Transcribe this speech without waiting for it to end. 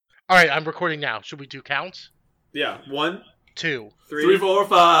All right, I'm recording now. Should we do counts? Yeah. 1, 2, 3, 4,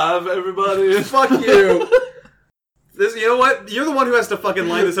 5. Everybody. Fuck you. You know what? You're the one who has to fucking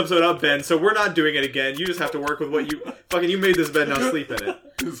line this episode up, Ben. So we're not doing it again. You just have to work with what you fucking. You made this bed, now sleep in it.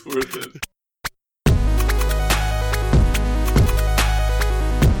 It's worth it.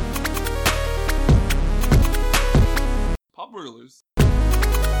 Podburglars.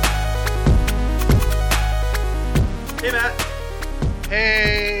 Hey, Matt.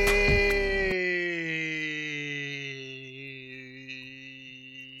 Hey,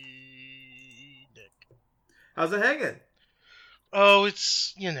 Nick. How's it hanging? Oh,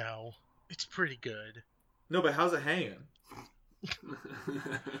 it's pretty good. No, but how's it hanging?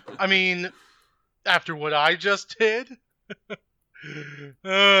 I mean, after what I just did,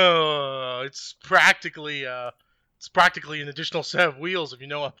 oh, it's practically an additional set of wheels, if you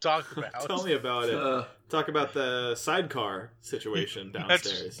know what I'm talking about. Tell me about it. Talk about the sidecar situation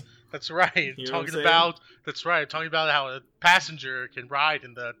downstairs. That's right. You know Talking about how a passenger can ride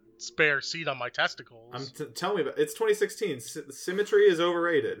in the spare seat on my testicles. Tell me about it's 2016. Symmetry is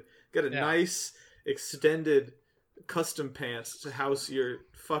overrated. Get a nice extended custom pants to house your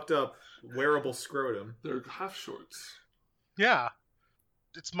fucked up wearable scrotum. They're half shorts. Yeah,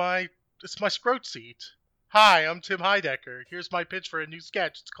 it's my scrote seat. Hi, I'm Tim Heidecker. Here's my pitch for a new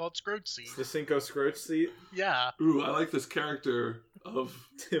sketch. It's called Scrote Seat. The Cinco Scrote Seat? Yeah. Ooh, I like this character of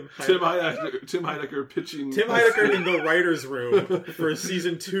Tim Heidecker pitching. Tim Heidecker in the writer's room for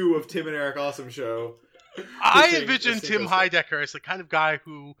season 2 of Tim and Eric Awesome Show. I envision Tim Heidecker as the kind of guy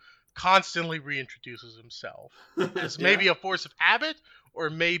who constantly reintroduces himself. As maybe a force of habit, or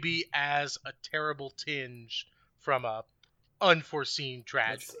maybe as a terrible tinge from a unforeseen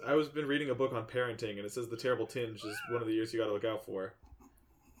tragedy. I've been reading a book on parenting, and it says the terrible tinge is one of the years you got to look out for.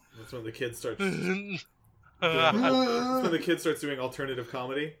 That's when the kid starts. That's when the kid starts doing alternative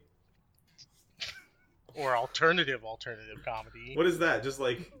comedy. Or alternative comedy. What is that? Just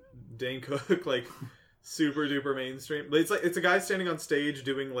like Dane Cook, like super duper mainstream. But it's a guy standing on stage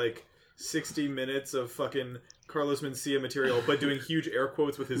doing like 60 minutes of fucking Carlos Mencia material, but doing huge air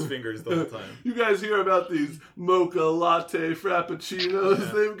quotes with his fingers the whole time. You guys hear about these mocha latte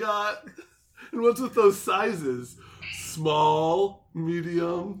frappuccinos they've got? And what's with those sizes? Small,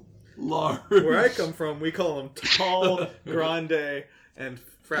 medium, large. Where I come from, we call them tall, grande, and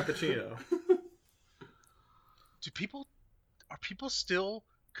frappuccino. Are people still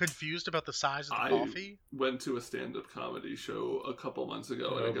confused about the size of the coffee? I went to a stand-up comedy show a couple months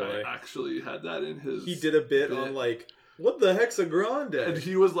ago, and a guy actually had that in his... He did a bit on, like, what the heck's a grande? And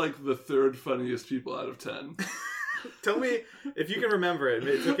he was, like, the third funniest people out of 10. Tell me, if you can remember it,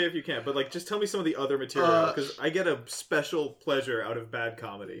 it's okay if you can't, but, like, just tell me some of the other material, because I get a special pleasure out of bad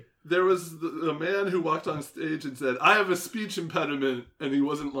comedy. There was a man who walked on stage and said, I have a speech impediment, and he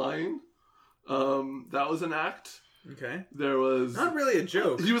wasn't lying. That was an act. Okay. There was... Not really a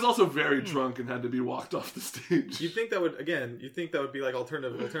joke. He was also very drunk and had to be walked off the stage. You think that would be like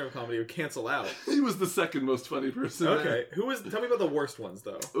alternative comedy would cancel out. He was the second most funny person. Okay. Tell me about the worst ones,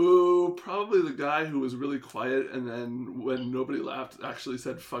 though. Ooh, probably the guy who was really quiet and then when nobody laughed actually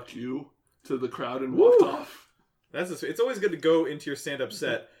said, fuck you, to the crowd and walked off. It's always good to go into your stand-up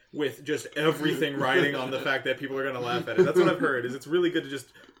set with just everything riding on the fact that people are going to laugh at it. That's what I've heard, is it's really good to just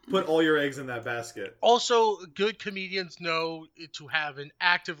put all your eggs in that basket. Also, good comedians know to have an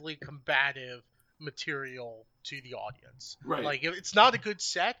actively combative material to the audience. Right. Like, it's not a good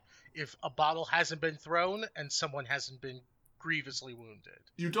set if a bottle hasn't been thrown and someone hasn't been grievously wounded.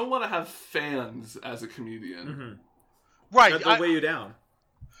 You don't want to have fans as a comedian. Mm-hmm. Right. They'll weigh you down.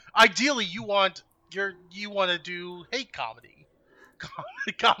 Ideally, you want to do hate comedy.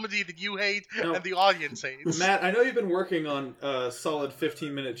 Comedy that you hate and the audience hates. Matt, I know you've been working on a solid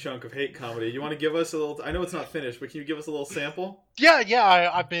 15-minute chunk of hate comedy. You want to give us a little... I know it's not finished, but can you give us a little sample? Yeah.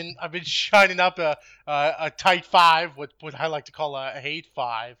 I've been shining up a tight 5, what I like to call a hate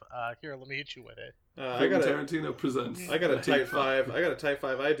 5. Here, let me hit you with it. Tarantino presents. I got a tight 5. I got a tight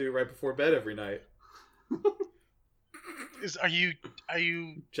 5 I do right before bed every night. Are you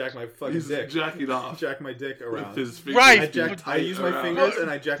jack my fucking He's dick? Jacking off. Jack my dick around. With his fingers. Right. I use my fingers and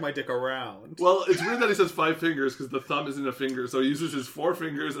I jack my dick around. Well, it's weird that he says 5 fingers because the thumb isn't a finger, so he uses his 4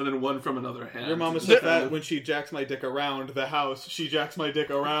 fingers and then one from another hand. Your mama said that when she jacks my dick around the house, she jacks my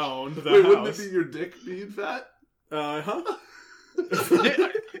dick around the house. Wait, wouldn't it be your dick being fat? Huh?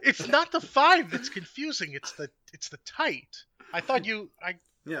 It's not the 5 that's confusing. It's the tight. I thought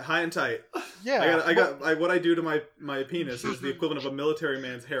Yeah, high and tight. Yeah. What I do to my penis is the equivalent of a military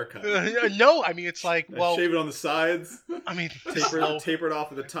man's haircut. No, I mean, it's like, I shave it on the sides. I mean, taper it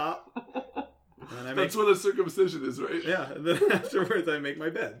off at the top. That's what a circumcision is, right? Yeah, and then afterwards I make my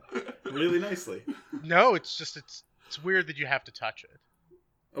bed. really nicely. No, it's weird that you have to touch it.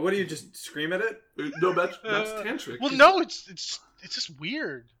 What do you just scream at it? No, that's tantric. Well, no, it's just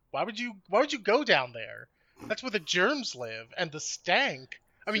weird. Why would you go down there? That's where the germs live and the stank.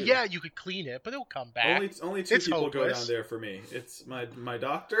 I mean, yeah, you could clean it, but it'll come back. Only two It's people hopeless. go down there for me. It's my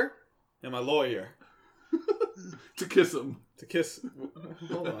doctor and my lawyer. To kiss him. To kiss.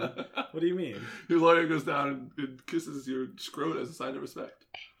 Hold on. What do you mean? Your lawyer goes down and kisses your scrot as a sign of respect.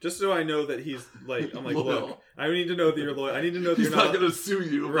 Just so I know that he's like, I'm like, Loyal. look, I need to know that you're loyal. I need to know that He's you're not not going to sue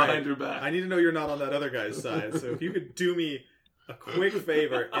you behind your back. I need to know you're not on that other guy's side. So if you could do me a quick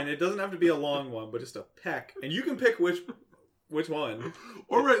favor, and it doesn't have to be a long one, but just a peck, and you can pick which one,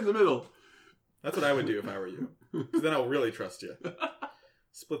 Or right in the middle. That's what I would do if I were you. Because then I'll really trust you.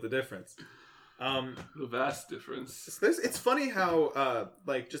 Split the difference. The vast difference. It's funny how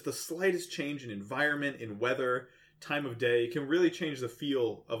like just the slightest change in environment, in weather, time of day can really change the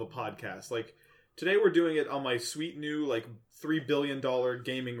feel of a podcast. Like today we're doing it on my sweet new like $3 billion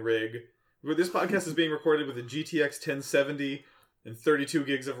gaming rig. Where this podcast is being recorded with a GTX 1070 and 32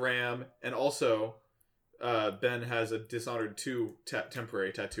 gigs of RAM, and also Ben has a Dishonored 2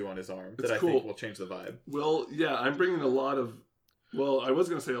 temporary tattoo on his arm that I think will change the vibe. Well, yeah, I'm bringing a lot of... Well, I was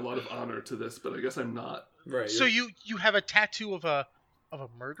going to say a lot of honor to this, but I guess I'm not. Right. So you have a tattoo of a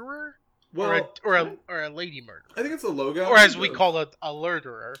murderer? Well, or a lady murderer? I think it's a logo. Or as we call it, a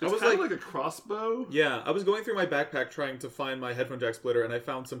lurderer. It's kind of like a crossbow. Yeah, I was going through my backpack trying to find my headphone jack splitter, and I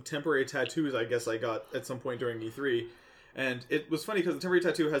found some temporary tattoos I guess I got at some point during E3. And it was funny because the temporary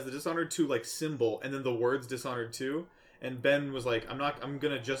tattoo has the Dishonored 2 like symbol and then the words Dishonored 2. And Ben was like, I'm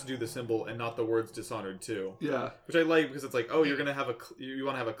gonna just do the symbol and not the words Dishonored 2. Yeah. Which I like because it's like, oh, you want to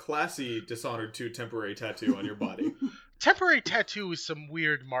have a classy Dishonored 2 temporary tattoo on your body. Temporary tattoo is some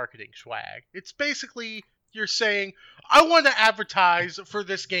weird marketing swag. It's basically you're saying, I want to advertise for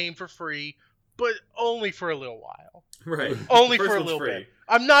this game for free, but only for a little while. Right. Only for a little bit.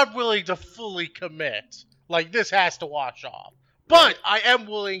 I'm not willing to fully commit. Like, this has to wash off. But I am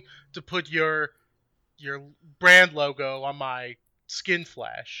willing to put your brand logo on my skin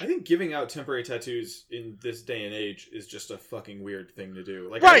flesh. I think giving out temporary tattoos in this day and age is just a fucking weird thing to do.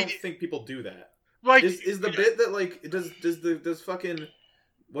 Like, I don't think people do that. Like, is the bit that like does fucking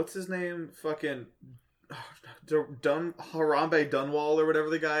what's his name fucking Harambe Dunwall or whatever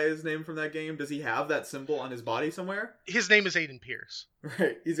the guy is named from that game, does he have that symbol on his body somewhere? His name is Aiden Pierce.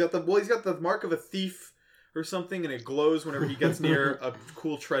 Right. He's got the mark of a thief or something, and it glows whenever he gets near a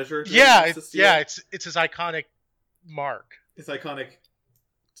cool treasure. Yeah, it's his iconic mark. His iconic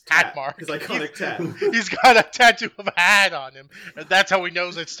hat mark. His iconic tat. He's got a tattoo of a hat on him, and that's how he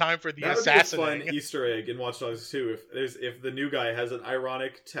knows it's time for the assassination. That would be a fun Easter egg in Watch Dogs 2 if the new guy has an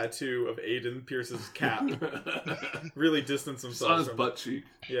ironic tattoo of Aiden Pierce's cap. Really distance himself on his butt cheek.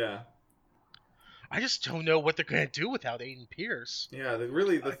 Yeah. I just don't know what they're going to do without Aiden Pierce. Yeah, the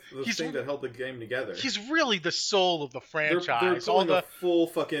thing that held the game together. He's really the soul of the franchise. They're pulling a full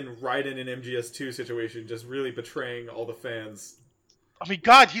fucking Raiden in MGS2 situation, just really betraying all the fans. I mean,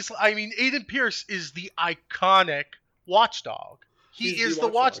 God, Aiden Pierce is the iconic watchdog. He is the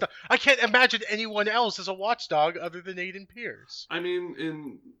watchdog. I can't imagine anyone else as a watchdog other than Aiden Pierce. I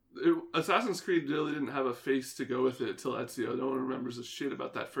mean, Assassin's Creed really didn't have a face to go with it till Ezio. No one remembers a shit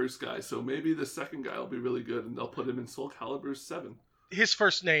about that first guy, so maybe the second guy will be really good, and they'll put him in Soul Calibur 7. His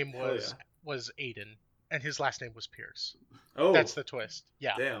first name was Aiden, and his last name was Pierce. Oh, that's the twist.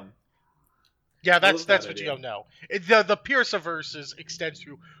 Yeah. Damn. Yeah, that's what you don't know. The Pierce-averse extends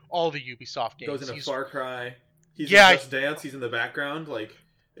through all the Ubisoft games. Goes into Far Cry. He's in Just Dance. He's in the background. Like,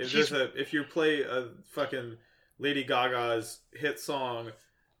 if you play a fucking Lady Gaga's hit song,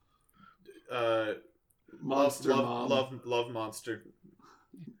 Monster Love Monster.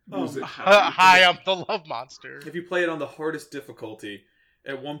 Hi, I'm the Love Monster. If you play it on the hardest difficulty,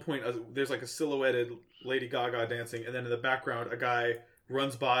 at one point there's like a silhouetted Lady Gaga dancing, and then in the background a guy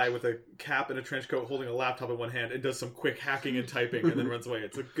runs by with a cap and a trench coat holding a laptop in one hand and does some quick hacking and typing and then runs away.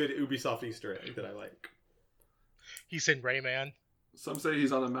 It's a good Ubisoft Easter egg that I like. He's in Rayman. Some say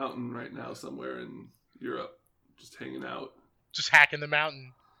he's on a mountain right now somewhere in Europe, just hanging out. Just hacking the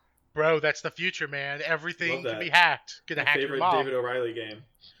mountain. Bro, that's the future, man. Everything can be hacked. Gonna hack your mom. David O'Reilly game.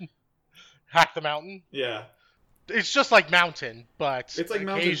 Hack the mountain? Yeah. It's just like Mountain, but... It's like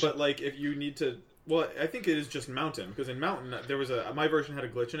Mountain, but like if you need to... Well, I think it is just Mountain, because in Mountain, there was my version had a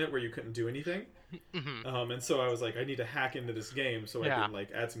glitch in it where you couldn't do anything. Mm-hmm. And so I was like, I need to hack into this game so I can like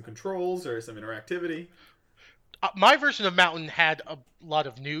add some controls or some interactivity. My version of Mountain had a lot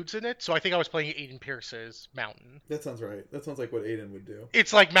of nudes in it, so I think I was playing Aiden Pierce's Mountain. That sounds right. That sounds like what Aiden would do.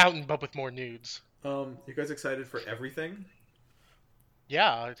 It's like Mountain, but with more nudes. You guys excited for everything?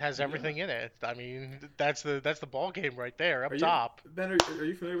 Yeah, it has everything in it. I mean, that's the ball game right there up top. Ben, are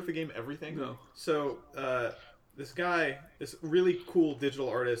you familiar with the game Everything? No. So, this guy, this really cool digital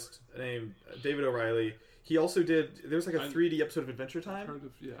artist named David O'Reilly, he also did, there's like a 3D episode of Adventure Time. Heard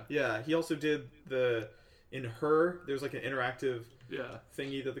of, yeah. Yeah, he also did in Her, there's like an interactive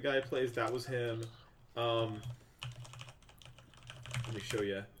thingy that the guy plays. That was him. Let me show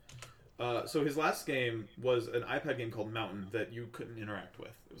you. So his last game was an iPad game called Mountain that you couldn't interact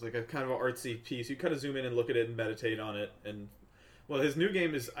with. It was like a kind of an artsy piece. You kind of zoom in and look at it and meditate on it. And well, his new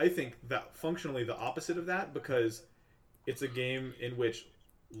game is, I think, that functionally the opposite of that, because it's a game in which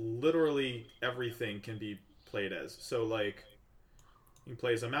literally everything can be played as. So like, you can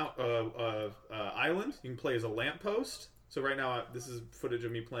play as a island. You can play as a lamppost. So right now, this is footage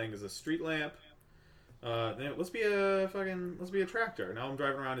of me playing as a street lamp. Let's be a tractor. Now I'm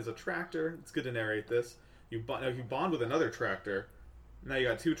driving around as a tractor. It's good to narrate this. Now if you bond with another tractor, now you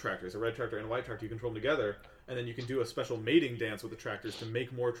got two tractors, a red tractor and a white tractor. You control them together, and then you can do a special mating dance with the tractors to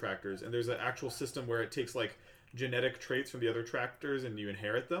make more tractors. And there's an actual system where it takes like genetic traits from the other tractors and you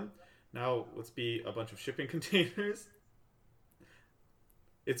inherit them. Now let's be a bunch of shipping containers.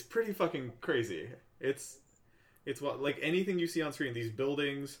 It's pretty fucking crazy. It's what, like anything you see on screen, these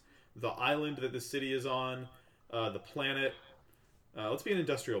buildings, the island that the city is on, the planet. Let's be an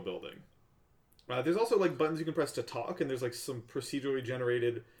industrial building. There's also like buttons you can press to talk, and there's like some procedurally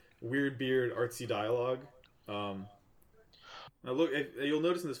generated weird beard artsy dialogue. Now look, you'll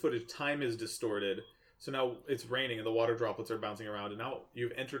notice in this footage, time is distorted. So now it's raining and the water droplets are bouncing around, and now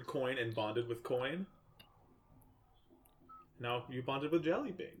you've entered coin and bonded with coin. Now you bonded with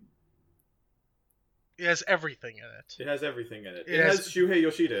Jelly Bean. It has everything in it. It has everything in it. It has Shuhei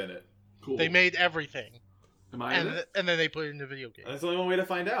Yoshida in it. Cool. They made everything. Am I in it? And then they put it in the video game. That's the only one way to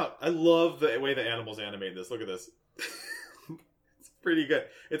find out. I love the way the animals animate this. Look at this. It's pretty good.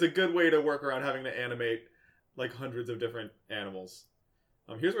 It's a good way to work around having to animate like hundreds of different animals.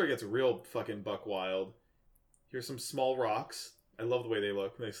 Here's where it gets real fucking buck wild. Here's some small rocks. I love the way they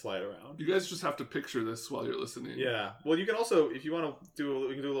look when they slide around. You guys just have to picture this while you're listening. Yeah. Well, you can also, if you want to do,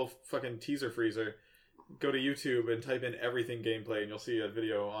 you can do a little fucking teaser freezer. Go to YouTube and type in everything gameplay, and you'll see a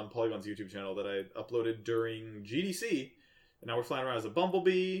video on Polygon's YouTube channel that I uploaded during GDC. And now we're flying around as a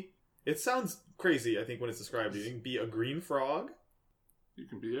bumblebee. It sounds crazy, I think, when it's described. You can be a green frog. You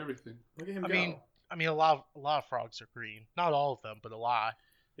can be everything. Look at him go. I mean, a lot of frogs are green. Not all of them, but a lot.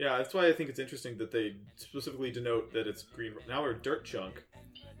 Yeah, that's why I think it's interesting that they specifically denote that it's green. Now we're dirt chunk.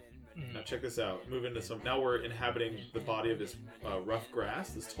 Now check this out. Move into some. Now we're inhabiting the body of this rough grass,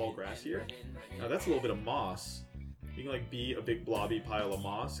 this tall grass here. Now that's a little bit of moss. You can like be a big blobby pile of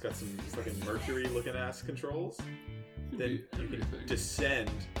moss. Got some fucking Mercury-looking ass controls. Then you can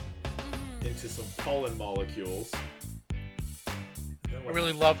descend into some pollen molecules. I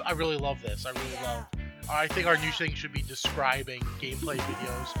really love this. I think our new thing should be describing gameplay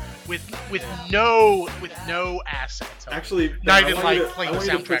videos with no assets. Actually, not even like playing the soundtrack. I want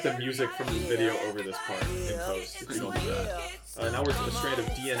you to put the the music from the video over this part in post. If you don't do that. Now we're to a strand of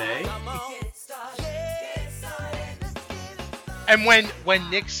DNA. And when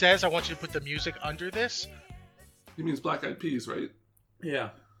Nick says, "I want you to put the music under this," he means Black Eyed Peas, right? Yeah.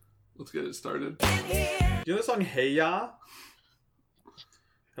 Let's get it started. Do you know the song Hey Ya?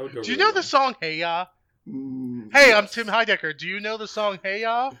 Do you know the song Hey Ya? Hey, I'm Tim Heidecker. Do you know the song Hey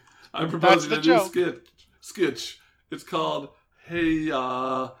Ya? I'm proposing a new sketch. It's called Hey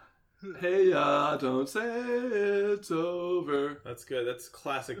Ya. Hey Ya, don't say it's over. That's good. That's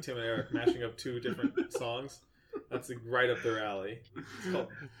classic Tim and Eric mashing up two different songs. That's right up their alley. It's called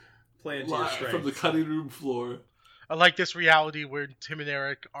Playing to Your Strengths. From the cutting room floor. I like this reality where Tim and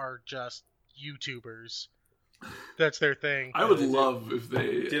Eric are just YouTubers. That's their thing. I would love if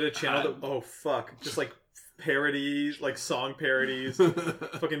they did a channel just like parodies, like song parodies,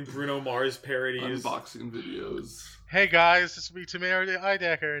 fucking Bruno Mars parodies, unboxing videos. Hey guys, this is me, Tim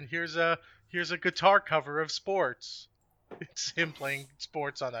Heidecker, and here's a guitar cover of Sports. It's him playing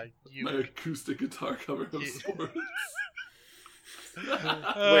sports on a uke. My acoustic guitar cover of Sports.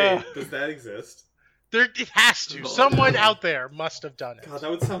 Wait, does that exist? It has to. Someone out there must have done it. God, that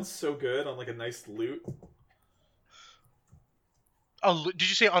would sound so good on like a nice lute. Did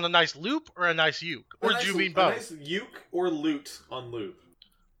you say on a nice loop or a nice uke? Or did you mean both? A nice uke or lute on loop.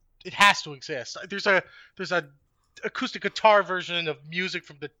 It has to exist. There's a acoustic guitar version of music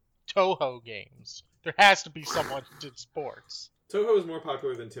from the Toho games. There has to be someone who did sports. Toho is more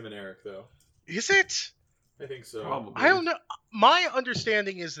popular than Tim and Eric, though. Is it? I think so. Probably. I don't know. My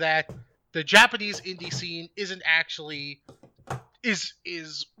understanding is that the Japanese indie scene isn't actually is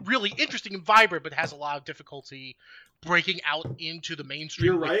really interesting and vibrant, but has a lot of difficulty breaking out into the mainstream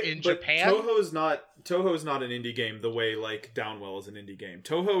You're right, in but Japan. Toho's not an indie game the way like Downwell is an indie game.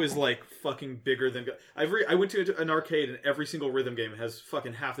 Toho is like fucking bigger than. I went to an arcade and every single rhythm game has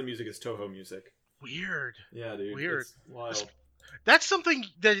fucking half the music is Toho music. Weird. Yeah, dude. Weird. It's wild. That's something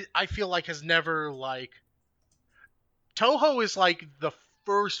that I feel like has never like. Toho is like the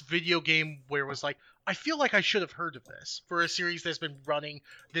first video game where it was like, I feel like I should have heard of this for a series that's been running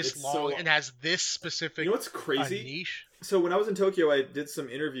this long and has this specific. You know what's crazy? Niche. So when I was in Tokyo, I did some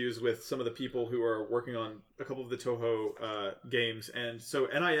interviews with some of the people who are working on a couple of the Toho games, and so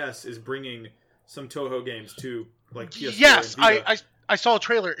NIS is bringing some Toho games to like PS4. Yes, and Vita. I saw a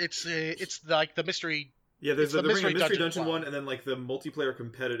trailer. It's like the mystery. Yeah, they're bringing a Mystery Dungeon one, and then like the multiplayer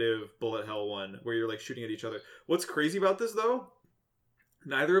competitive Bullet Hell one, where you're like shooting at each other. What's crazy about this though?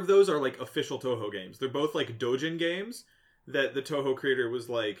 Neither of those are like official Toho games. They're both like Dojin games that the Toho creator was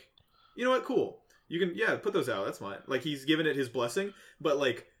like, you know what, cool. You can, put those out. That's fine. Like, he's given it his blessing. But,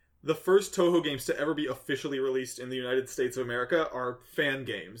 like, the first Toho games to ever be officially released in the United States of America are fan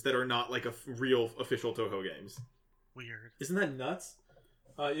games that are not, like, real official Toho games. Weird. Isn't that nuts?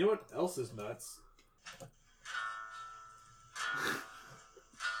 You know what else is nuts?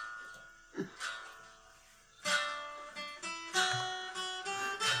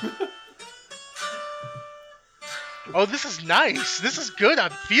 Oh, this is nice. This is good.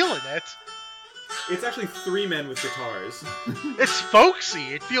 I'm feeling it. It's actually 3 men with guitars. It's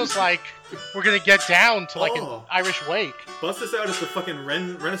folksy. It feels like we're gonna get down to like an Irish wake. Bust us out at the fucking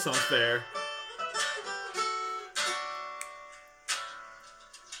Renaissance fair.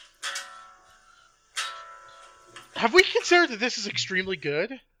 Have we considered that this is extremely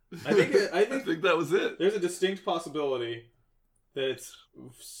good? I think that was it. There's a distinct possibility that it's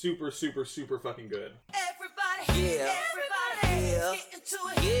super, super, super fucking good. Everybody, get into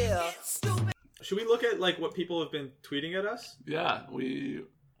it. Get stupid. Should we look at like what people have been tweeting at us? Yeah, we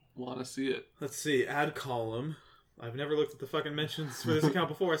want to see it. Let's see. Ad column. I've never looked at the fucking mentions for this account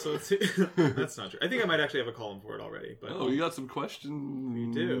before, so let's see. That's not true. I think I might actually have a column for it already. But you got some questions?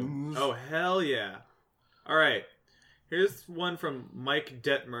 You do. Oh, hell yeah. All right. Here's one from Mike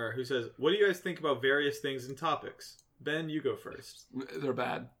Detmer, who says, what do you guys think about various things and topics? Ben, you go first. They're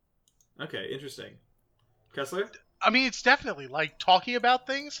bad. Okay, interesting. Kessler? I mean, it's definitely, like, talking about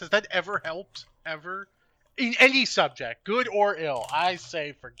things. Has that ever helped? Ever? In any subject, good or ill, I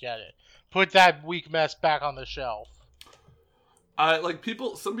say forget it. Put that weak mess back on the shelf.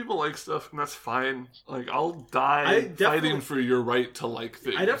 Some people like stuff, and that's fine. Like, I'll die fighting for your right to like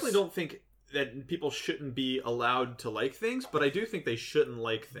things. I definitely don't think that people shouldn't be allowed to like things, but I do think they shouldn't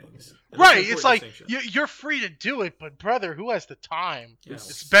like things. Right, it's like, you're free to do it, but brother, who has the time? Yes.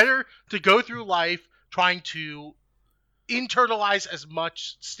 It's better to go through life trying to internalize as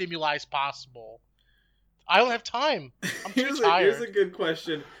much stimuli as possible. I don't have time. I'm too tired. Here's a good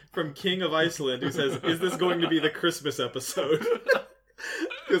question from King of Iceland, who says, is this going to be the Christmas episode?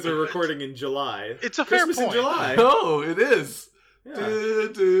 Because we're recording in July. It's a fair point. Christmas in July. No, it is. Yeah.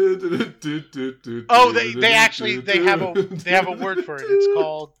 Oh, they have a word for it.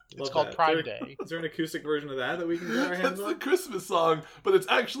 It's called Prime Day. Is there an acoustic version of that we can get our hands on? That's the Christmas song, but it's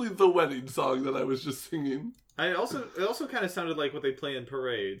actually the wedding song that I was just singing. It also kind of sounded like what they play in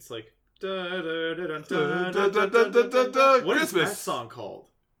parades, like. What is that song called?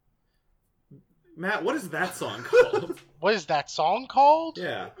 Matt, what is that song called? What is that song called?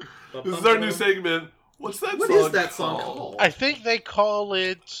 Yeah. This is our new segment. What is that song called? I think they call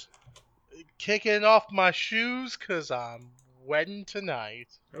it Kicking Off My Shoes Cause I'm Wedding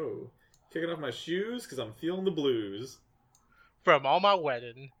Tonight. Oh. Kicking off my shoes cause I'm feeling the blues. From all my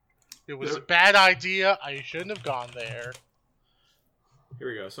wedding. It was a bad idea. I shouldn't have gone there. Here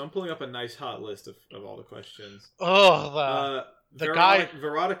we go. So I'm pulling up a nice hot list of all the questions. Oh, the guy...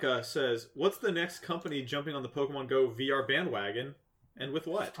 Veronica says, what's the next company jumping on the Pokemon Go VR bandwagon? And with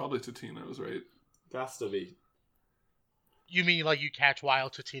what? It's probably Totino's, right? Has to be. You mean like you catch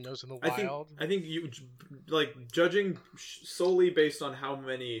wild Totinos in the wild? I think you, like, judging solely based on how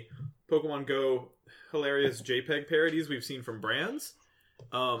many Pokemon Go hilarious JPEG parodies we've seen from brands...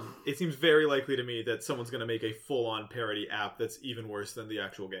 it seems very likely to me that someone's going to make a full-on parody app that's even worse than the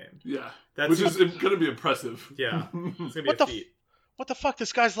actual game. Yeah, which is going to be impressive. Yeah, it's going to be a feat. What the fuck?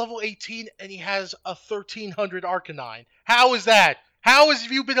 This guy's level 18 and he has a 1300 Arcanine. How is that? How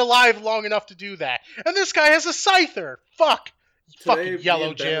have you been alive long enough to do that? And this guy has a Scyther. Fuck. Today, fucking Yellow me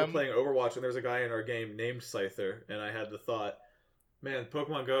and Ben Jim. were playing Overwatch and there's a guy in our game named Scyther, and I had the thought, man,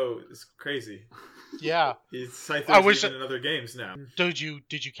 Pokemon Go is crazy. Yeah. Scyther's even in other games now. Did you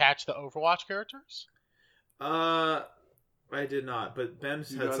catch the Overwatch characters? I did not, but Ben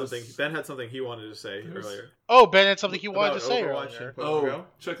had something he wanted to say earlier. Oh, Ben had something he wanted to say Overwatch earlier. and Pokemon Go?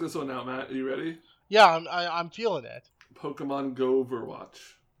 Check this one out, Matt. Are you ready? Yeah, I'm feeling it. Pokemon Goverwatch.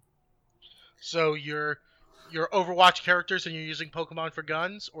 So your Overwatch characters and you're using Pokemon for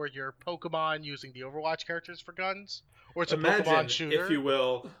guns, or your Pokemon using the Overwatch characters for guns, or it's a Pokemon shooter. If you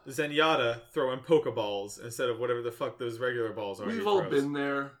will, Zenyatta throwing Pokeballs instead of whatever the fuck those regular balls are. We've all been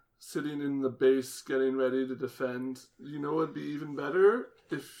there, sitting in the base, getting ready to defend. You know what'd be even better?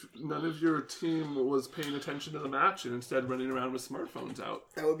 If none of your team was paying attention to the match and instead running around with smartphones out.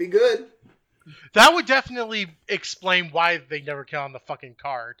 That would be good. That would definitely explain why they never get on the fucking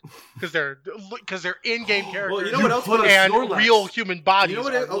card, because they're in-game characters. Well, you know what else? And real human bodies. You know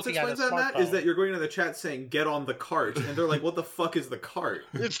what else explains that, smartphone. Matt? Is that you're going to the chat saying "get on the cart," and they're like, "What the fuck is the cart?"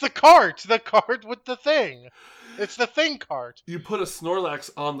 It's the cart with the thing. It's the thing cart. You put a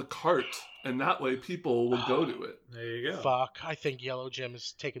Snorlax on the cart, and that way people will go to it. There you go. Fuck, I think Yellow Gym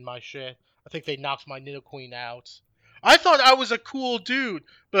is taking my shit. I think they knocked my Nidoqueen out. I thought I was a cool dude,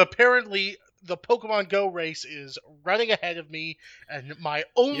 but apparently the Pokemon Go race is running ahead of me, and my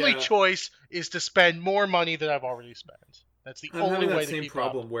only choice is to spend more money than I've already spent. That's the only way to keep up. I'm having that same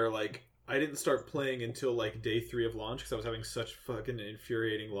problem where, like, I didn't start playing until, like, day 3 of launch because I was having such fucking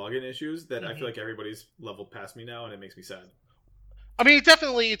infuriating login issues that I feel like everybody's leveled past me now, and it makes me sad. I mean,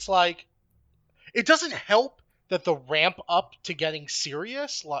 it's like, it doesn't help that the ramp up to getting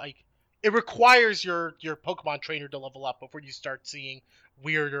serious, like, it requires your Pokemon trainer to level up before you start seeing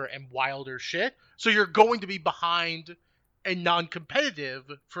weirder and wilder shit. So you're going to be behind and non-competitive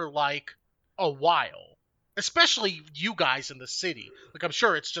for, like, a while. Especially you guys in the city. Like, I'm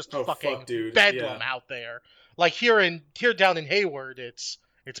sure it's just fucking bedlam out there. Like, here down in Hayward, it's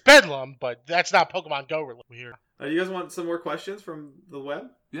bedlam, but that's not Pokemon Go related. You guys want some more questions from the web?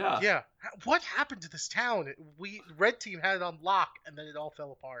 Yeah. Yeah. What happened to this town? Red team had it on lock, and then it all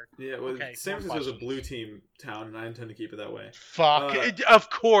fell apart. Yeah, well, San Francisco was a blue team town, and I intend to keep it that way. Fuck. Of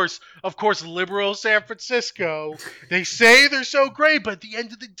course, liberal San Francisco. They say they're so great, but at the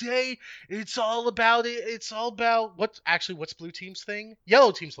end of the day, it's all about what's blue team's thing?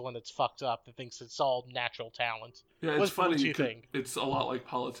 Yellow team's the one that's fucked up that thinks it's all natural talent. Yeah, it's funny. It's a lot like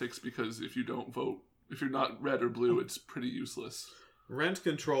politics, because if you don't vote, if you're not red or blue, it's pretty useless. Rent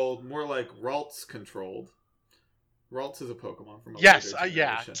controlled, more like Ralts controlled. Ralts is a Pokemon from a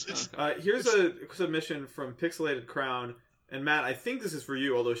here's a submission from Pixelated Crown, and Matt, I think this is for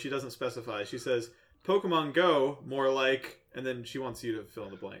you, although she doesn't specify. She says, Pokemon Go, more like, and then she wants you to fill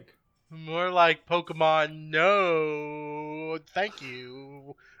in the blank. More like Pokemon No. Thank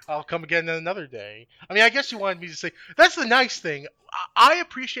you. I'll come again another day. I mean, I guess you wanted me to say, that's the nice thing. I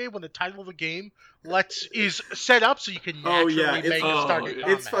appreciate when the title of the game is set up so you can naturally make a starting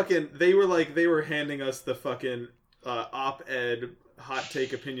comment. It's fucking, they were handing us the fucking op-ed hot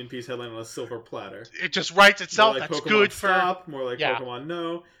take opinion piece headline on a silver platter. It just writes itself. More like that's Pokemon good Stop, more like Pokemon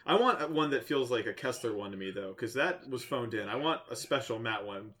No. I want one that feels like a Kessler one to me, though, because that was phoned in. I want a special Matt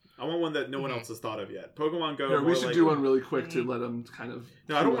one. I want one that no one else has thought of yet. Pokemon Go. Yeah, we should do one really quick to let him kind of...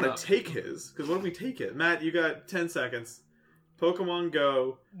 No, I don't want to take his, because what if we take it? Matt, you got 10 seconds. Pokemon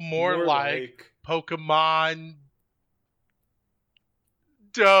Go. More like Pokemon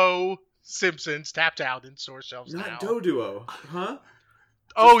Doe Simpsons tapped out in store shelves now. Not Doduo, huh?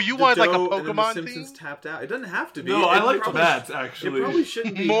 Oh, you want like a Pokemon theme? Simpsons tapped out. It doesn't have to be. No, I like that, actually. It probably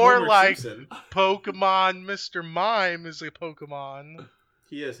shouldn't be. More Homer like Simpson. Pokemon Mr. Mime is a Pokemon.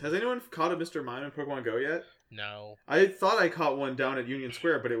 He is. Has anyone caught a Mr. Mime in Pokemon Go yet? No. I thought I caught one down at Union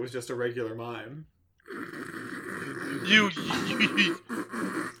Square, but it was just a regular mime.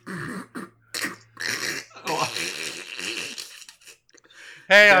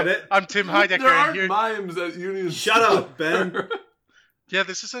 Hey, I'm Tim Heidecker. There aren't mimes at Union Square. Shut up, Ben. Yeah,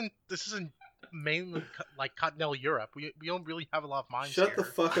 this isn't mainly like continental Europe. We don't really have a lot of mimes Shut here. the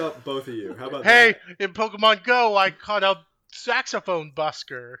fuck up, both of you. How about that? Hey, in Pokemon Go, I caught a saxophone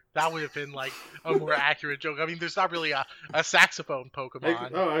busker. That would have been like a more accurate joke. I mean, there's not really a saxophone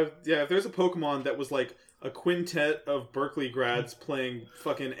Pokemon. If there's a Pokemon that was like a quintet of Berkeley grads playing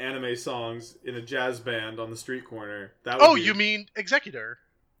fucking anime songs in a jazz band on the street corner. That would be... you mean Executor?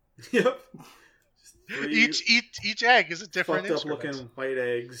 Yep. Each egg is a different fucked instrument. up looking white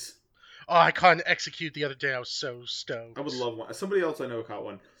eggs. Oh, I caught an Execute the other day. I was so stoked. I would love one. Somebody else I know caught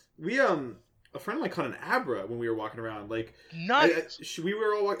one. We a friend of mine caught an Abra when we were walking around. Like, nice. We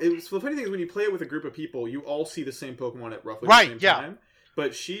were all. It was, the funny thing is when you play it with a group of people, you all see the same Pokemon at roughly the same time.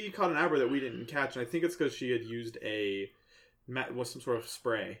 But she caught an Abra that we didn't catch, and I think it's because she had used some sort of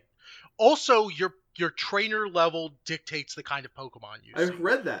spray. Also, your trainer level dictates the kind of Pokemon you see. I've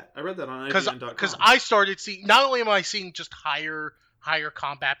read that. I read that on IGN.com. Because I started seeing, not only am I seeing just higher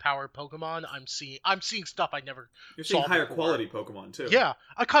combat powered Pokemon, I'm seeing stuff I never You're saw seeing higher before. quality Pokemon too. Yeah,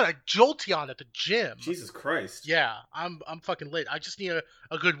 I caught a Jolteon at the gym. Jesus Christ. Yeah, I'm fucking lit. I just need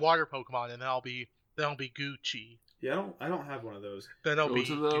a good water Pokemon, and then I'll be Gucci. Yeah, I don't have one of those. Then I'll Go be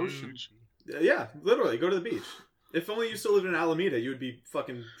to the ocean. Gucci. Yeah, literally, go to the beach. If only you still lived in Alameda, you would be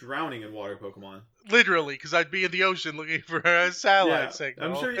fucking drowning in water Pokemon. Literally, because I'd be in the ocean looking for a satellite Yeah, signal.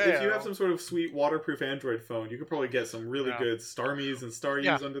 I'm sure if you have some sort of sweet waterproof Android phone, you could probably get some really good Starmies and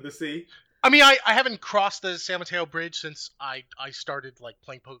Staryus under the sea. I mean, I haven't crossed the San Mateo Bridge since I started like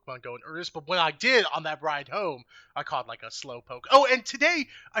playing Pokemon Go in earnest, but when I did on that ride home, I caught like a Slowpoke. Oh, and today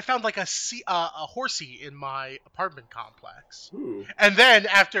I found like a Horsey in my apartment complex. Ooh. And then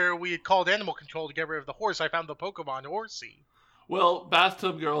after we had called animal control to get rid of the horse, I found the Pokemon Horsey. Well,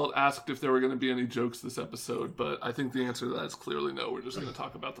 Bathtub Girl asked if there were going to be any jokes this episode, but I think the answer to that is clearly no. We're just going to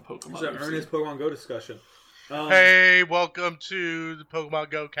talk about the Pokemon. It's an earnest Pokemon Go discussion. Hey, welcome to the Pokemon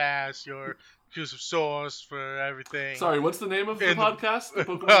Go Cast, your exclusive source for everything. Sorry, what's the name of the podcast? The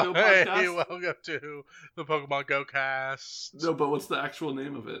Pokemon Go Podcast? Hey, welcome to the Pokemon Go Cast. No, but what's the actual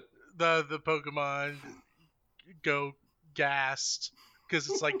name of it? The Pokemon Go Gast. Because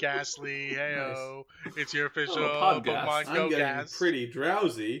it's like Ghastly. Hey-o. Nice. It's your official Pokemon Go I'm getting Gas. pretty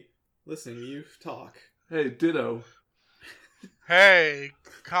drowsy listening to you talk. Hey, ditto. Hey,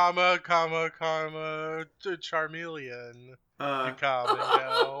 Charmeleon. You come and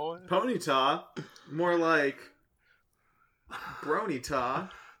go. Ponyta, more like Bronyta.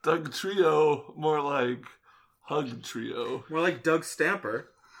 Doug Trio, more like Hug Trio. More like Doug Stamper.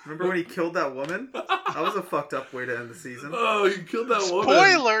 Remember when he killed that woman? That was a fucked up way to end the season. Oh, he killed that woman.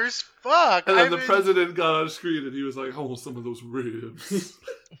 Spoilers? Fuck. And then the president got on screen and he was like, I want some of those ribs.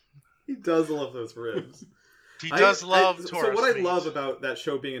 He does love those ribs. He does love Taurus. So what I love about that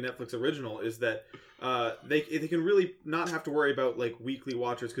show being a Netflix original is that they can really not have to worry about like weekly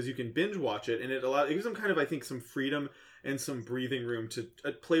watchers because you can binge watch it, and it gives them kind of, I think, some freedom and some breathing room to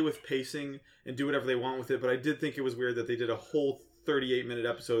play with pacing and do whatever they want with it. But I did think it was weird that they did a whole 38-minute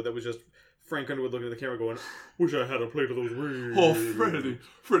episode that was just Frank Underwood looking at the camera going, wish I had a plate of those ribs. Oh,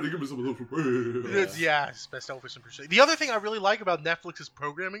 Freddie, give me some of those ribs. Yeah, it's best Elvis impersonation. The other thing I really like about Netflix's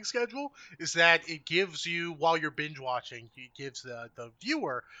programming schedule is that it gives you, while you're binge watching, it gives the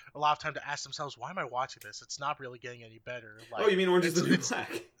viewer a lot of time to ask themselves, why am I watching this? It's not really getting any better. Like, oh, you mean Orange is the New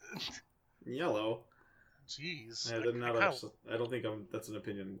Black? Yellow. Jeez. I don't think that's an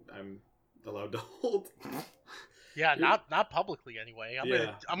opinion I'm allowed to hold. Yeah, not publicly anyway.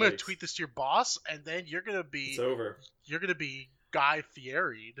 I'm gonna tweet this to your boss, and then you're gonna be. It's over. You're gonna be Guy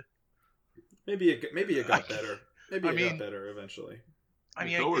Fieri'd. Maybe it got better. Maybe it got better eventually. I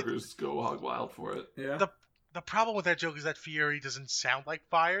mean, coworkers go hog wild for it. Yeah. The problem with that joke is that Fieri doesn't sound like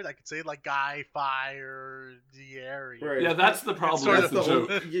fired. I could say like Guy Fieri. Right. Yeah, that's the problem. That's the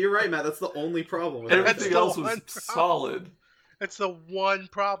joke. You're right, Matt. That's the only problem. With Everything else was solid. That's the one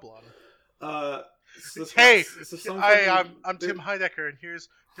problem. I'm Tim Heidecker, and here's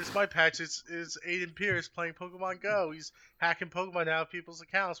my patch. It's Aiden Pierce playing Pokemon Go. He's hacking Pokemon out of people's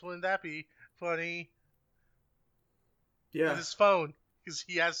accounts. Wouldn't that be funny? Yeah. With his phone, because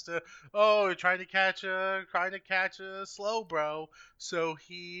he has to. Trying to catch a Slowbro. So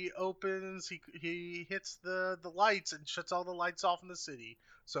he hits the lights and shuts all the lights off in the city.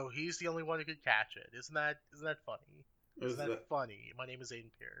 So he's the only one who could catch it. Isn't that funny? Isn't that funny? My name is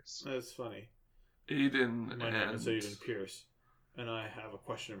Aiden Pierce. That's funny. My name is Aiden Pierce, and I have a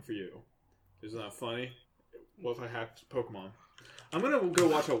question for you. Isn't that funny? What if I hacked Pokemon? I'm gonna go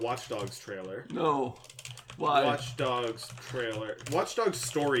watch a Watch Dogs trailer. No. Why? Watch Dogs trailer. Watch Dogs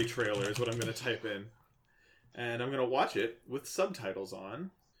story trailer is what I'm gonna type in. And I'm gonna watch it with subtitles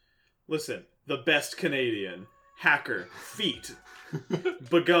on. Listen, the best Canadian. Hacker. Feet.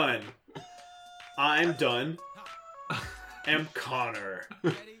 Begun. I'm done. Am Connor.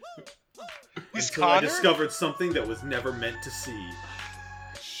 Until I discovered something that was never meant to see.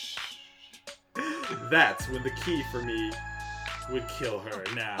 That's when the key for me would kill her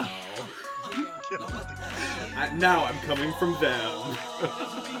now. Now I'm coming from them.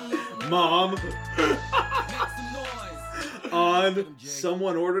 Mom. On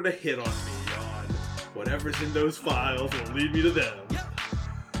someone ordered a hit on me on whatever's in those files will lead me to them.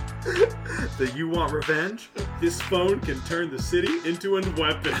 That you want revenge? This phone can turn the city into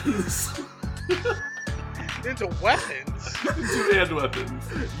weapons. Into weapons? Into hand weapons.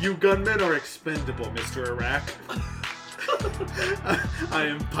 You gunmen are expendable, Mr. Iraq. I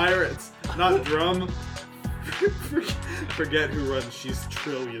am pirates, not drum. forget who runs She's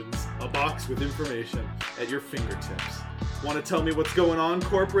Trillions, a box with information at your fingertips. Want to tell me what's going on,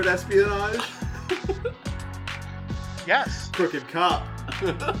 corporate espionage? Yes. Crooked cop.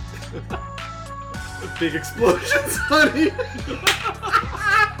 Big explosions, honey.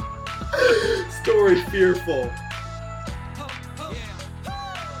 Story fearful.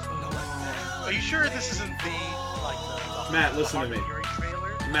 Are you sure this isn't the Matt, listen to me.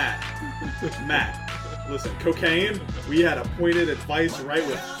 Trailer? Matt, listen. Cocaine. We had a pointed advice right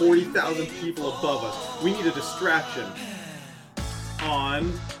with 40,000 people above us. We need a distraction.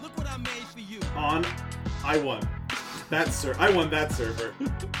 On. I won. I won that server.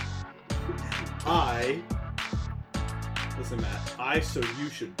 Listen, Matt. So you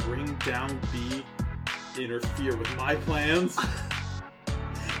should bring down B, interfere with my plans.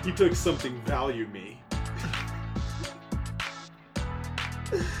 You took something value me.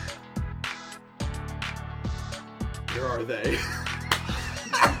 Where are they?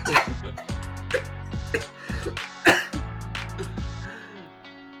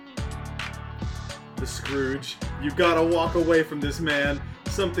 The Scrooge. You gotta walk away from this man.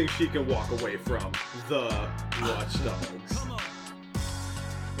 Something she can walk away from. The Watch Dogs.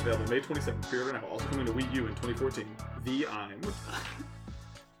 Available May 27th. Pre-order now. Also coming to Wii U in 2014.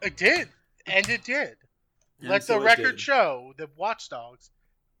 It did. And it did. And Let so the it record did. show that Watch Dogs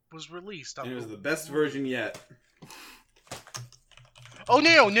was released on And it was the best version yet. Oh,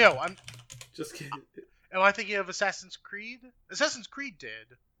 no. I'm Just kidding. Am I thinking of Assassin's Creed? Assassin's Creed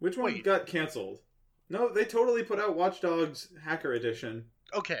did. Which one Wait. got canceled? No, they totally put out Watch Dogs Hacker Edition.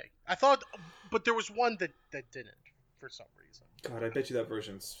 Okay. I thought... But there was one that didn't, for some reason. God, I bet you that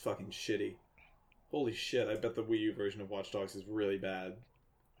version's fucking shitty. Holy shit, I bet the Wii U version of Watch Dogs is really bad.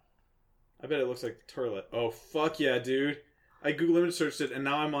 I bet it looks like Turlet. Oh, fuck yeah, dude. I Google image searched it, and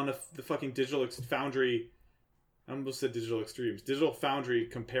now I'm on the fucking Digital Foundry... I almost said Digital Extremes. Digital Foundry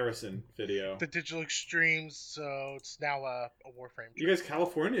comparison video. The Digital Extremes, so it's now a Warframe. You guys,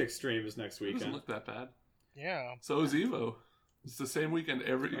 California Extreme is next It doesn't weekend. look that bad. Yeah. So is Evo. It's the same weekend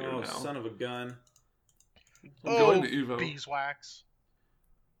every year Oh, now. son of a gun. I'm going to Evo. Beeswax.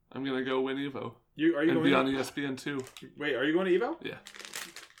 I'm gonna go win Evo. Are you and going be to... on ESPN too. Wait, are you going to Evo? Yeah.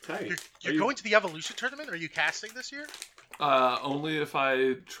 Tight. You're going to the Evolution tournament? Are you casting this year? Only if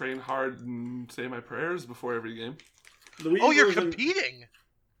I train hard and say my prayers before every game. The Wii Oh, U you're version... competing!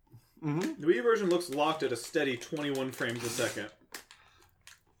 Mm-hmm. The Wii U version looks locked at a steady 21 frames a second.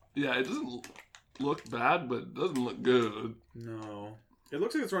 Yeah, it doesn't look bad, but it doesn't look good. No. It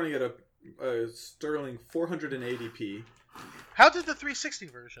looks like it's running at a sterling 480p. How did the 360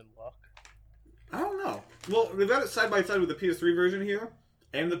 version look? I don't know. Well, they've got it side by side with the PS3 version here,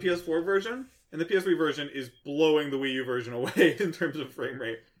 and the PS4 version, and the PS3 version is blowing the Wii U version away in terms of frame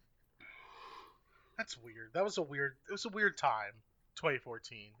rate. That's weird. It was a weird time.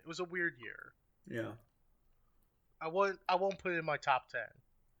 2014. It was a weird year. Yeah. I won't put it in my top 10.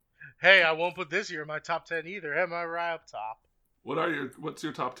 Hey, I won't put this year in my top 10 either. Am I right up top? What's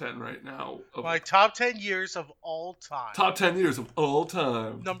your top 10 right now? My top 10 years of all time. Top 10 years of all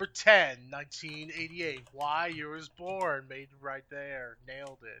time. Number 10, 1988. Why You Was Born. Made it right there.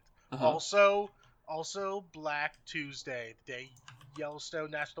 Nailed it. Uh-huh. Also Black Tuesday. The day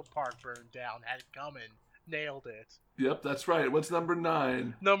Yellowstone National Park burned down. Had it coming. Nailed it. Yep, that's right. What's number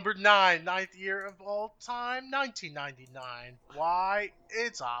 9? Number 9, ninth year of all time, 1999. Why?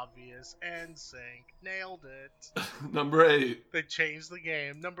 It's obvious. NSYNC. Nailed it. Number 8. They changed the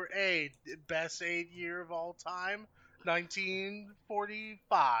game. Number 8, best 8 year of all time,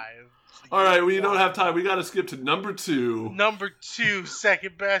 1945. All right, we don't have time. We got to skip to number 2. Number 2,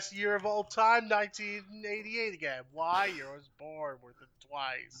 second best year of all time, 1988 again. Why? You was born worth it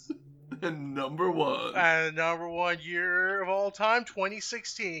twice. And number 1. And number 1 year of all time,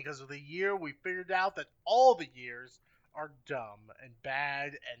 2016, because of the year we figured out that all the years are dumb and bad,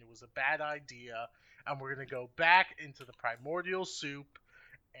 and it was a bad idea, and we're going to go back into the primordial soup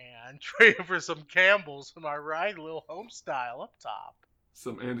and trade for some Campbell's. Am I right? A little home style up top.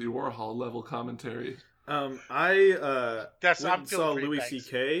 Some Andy Warhol level commentary. I That's went I'm and feeling saw pretty Louis thanks.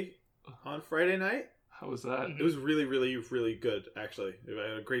 C.K. on Friday night. How was that? It was really, really, really good, actually. I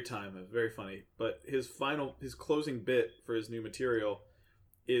had a great time. It was very funny. But his closing bit for his new material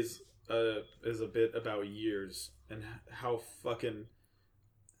is a bit about years and how fucking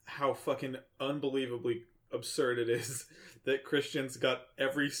unbelievably absurd it is that Christians got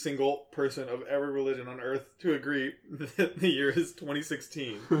every single person of every religion on earth to agree that the year is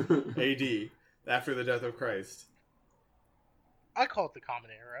 2016 AD, after the death of Christ. I call it the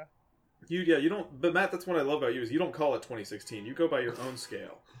common era. You don't. But Matt, that's what I love about you is you don't call it 2016. You go by your own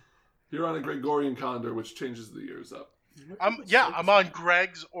scale. You're on a Gregorian calendar, which changes the years up. I'm on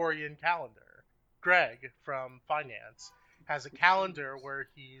Greg's Orion calendar. Greg from finance has a calendar where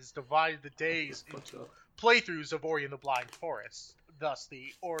he's divided the days into playthroughs of Ori and the Blind Forest, thus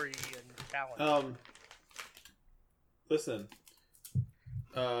the Orion calendar. Listen.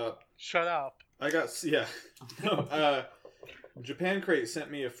 Shut up. No, Japan Crate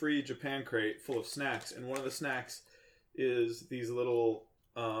sent me a free Japan Crate full of snacks, and one of the snacks is these little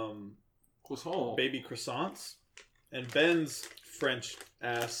baby croissants. And Ben's French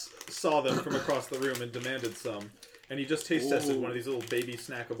ass saw them from across the room and demanded some. And he just taste tested one of these little baby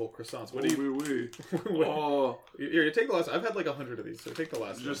snackable croissants. What do you? Here, take the last. I've had like 100 of these, so take the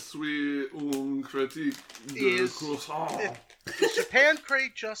last. Je suis un critique de croissant. Is Japan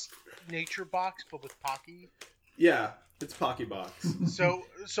Crate just Nature Box but with Pocky? Yeah, it's Pocky Box. So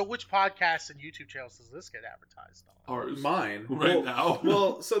which podcasts and YouTube channels does this get advertised on? Ours. Mine. Now.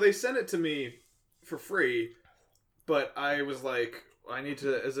 Well, so they sent it to me for free, but I was like, I need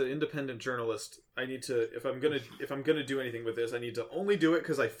to, as an independent journalist, I need to, if I'm gonna do anything with this, I need to only do it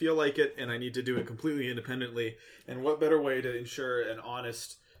because I feel like it, and I need to do it completely independently. And what better way to ensure an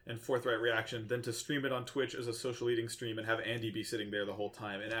honest and forthright reaction than to stream it on Twitch as a social eating stream and have Andy be sitting there the whole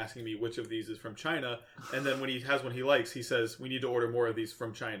time and asking me which of these is from China, and then when he has one he likes, he says, we need to order more of these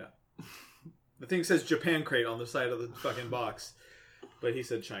from China. The thing says Japan Crate on the side of the fucking box, but he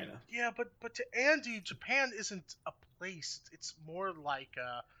said China. Yeah, but to Andy, Japan isn't a place. It's more like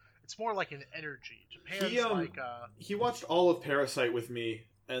an energy. Japan's he watched all of Parasite with me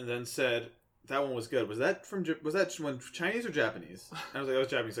and then said that one was good. Was that one Chinese or Japanese? I was like, that was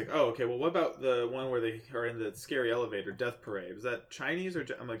Japanese. He's like, oh, okay. Well, what about the one where they are in the scary elevator, Death Parade? Was that Chinese or?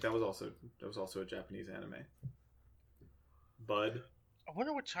 I'm like, that was also a Japanese anime. Bud. I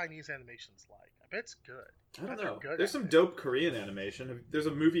wonder what Chinese animation's like. I bet it's good. I don't know. There's some dope Korean animation. There's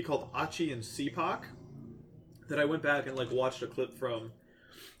a movie called Achi and Seepak that I went back and like watched a clip from,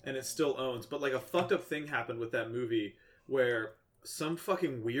 and it still owns. But like a fucked up thing happened with that movie where some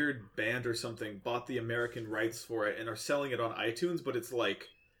fucking weird band or something bought the American rights for it and are selling it on iTunes, but it's like,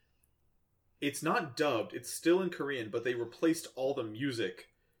 it's not dubbed. It's still in Korean, but they replaced all the music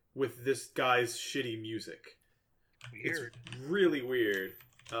with this guy's shitty music. Weird. It's really weird.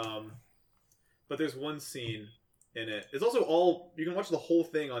 But there's one scene in it. It's also you can watch the whole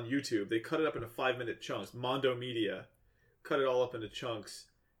thing on YouTube. They cut it up into 5-minute chunks. Mondo Media cut it all up into chunks,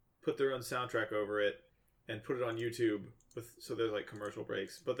 put their own soundtrack over it, and put it on YouTube. So there's like commercial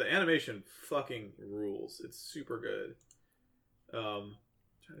breaks. But the animation fucking rules. It's super good. I'm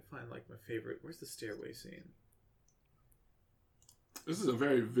trying to find like my favorite. Where's the stairway scene? This is a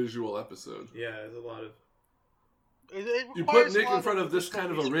very visual episode. Yeah, there's a lot of... You put Nick in front of this kind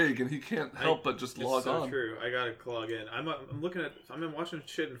of a rig, and he can't help but just log on. It's so true. I gotta log in. I'm watching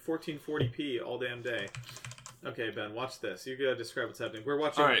shit in 1440p all damn day. Okay, Ben, watch this. You gotta describe what's happening. We're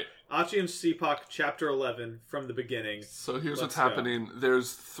watching Achi and Seepak Chapter 11 from the beginning. So here's what's happening.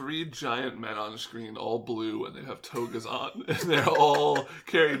 There's 3 giant men on screen, all blue, and they have togas on. And they're all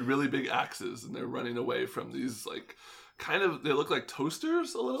carrying really big axes, and they're running away from these, like, they look like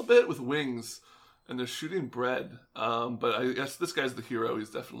toasters a little bit with wings. And they're shooting bread. But I guess this guy's the hero.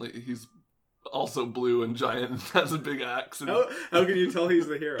 He's also blue and giant and has a big axe. And how can you tell he's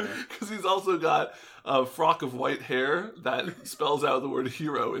the hero? Because he's also got a frock of white hair that spells out the word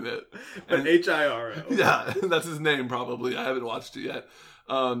hero in it. And Hiro. Yeah, that's his name probably. I haven't watched it yet.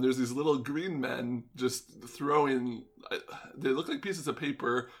 There's these little green men just throwing... They look like pieces of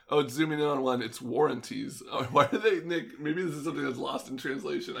paper. Oh, it's zooming in on one. It's warranties. Oh, why are they... Nick, maybe this is something that's lost in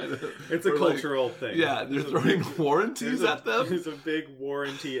translation. It's a cultural thing. Yeah, they're throwing warranties at them. There's a big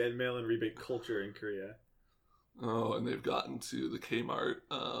warranty and mail-in rebate culture in Korea. Oh, and they've gotten to the Kmart.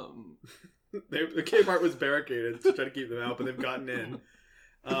 The Kmart was barricaded to try to keep them out, but they've gotten in.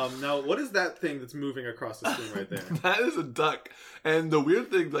 Now, what is that thing that's moving across the screen right there? That is a duck. And the weird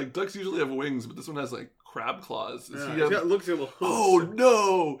thing, like, ducks usually have wings, but this one has, like, crab claws. It looks like a little hoof. Oh,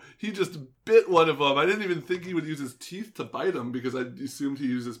 no! He just bit one of them. I didn't even think he would use his teeth to bite him, because I assumed he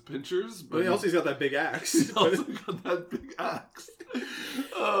uses pinchers. But he's got that big axe. He's also got that big axe.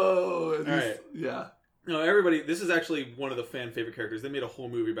 Oh, and right. Yeah. No, everybody, this is actually one of the fan favorite characters. They made a whole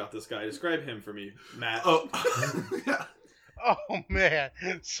movie about this guy. Describe him for me, Matt. Oh, yeah. Oh, man.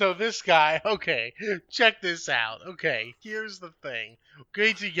 So this guy, okay, check this out. Okay, here's the thing.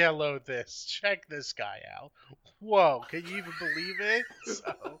 Great to yellow this. Check this guy out. Whoa, can you even believe it?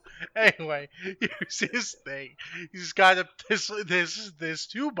 So, anyway, here's his thing. He's got this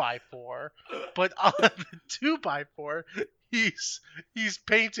 2x4, but on the 2x4, he's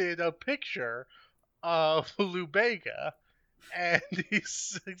painted a picture of Lou Bega, and he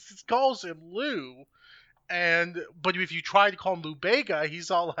calls him Lou. But if you try to call him Lou Bega, he's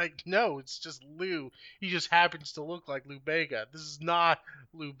all like, no, it's just Lou. He just happens to look like Lou Bega. This is not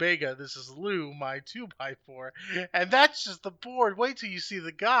Lou Bega. This is Lou, my 2x4. And that's just the board. Wait till you see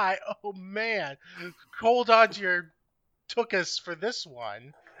the guy. Oh, man. Hold on to your tuchus for this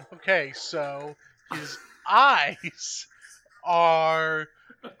one. Okay, so his eyes are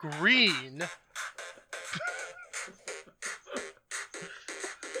green.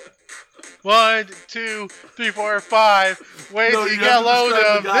 1, 2, 3, 4, 5. Wait till you get a load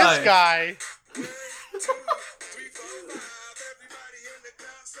of this guy.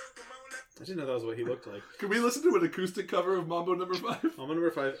 I didn't know that was what he looked like. Can we listen to an acoustic cover of Mambo Number 5? Mambo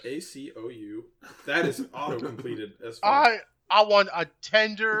Number 5, ACOU. That is auto-completed as fuck. I want a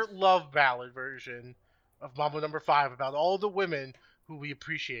tender love ballad version of Mambo Number 5 about all the women who we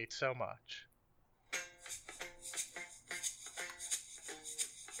appreciate so much.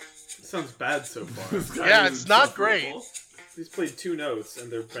 Sounds bad so far. Yeah, it's not great. He's played 2 notes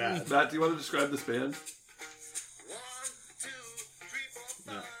and they're bad. Matt, do you want to describe this band?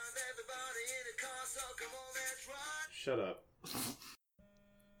 No. Shut up.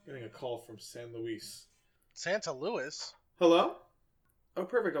 Getting a call from San Luis. Santa Louis? Hello? Oh,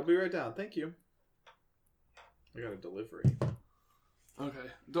 perfect. I'll be right down. Thank you. I got a delivery. Okay,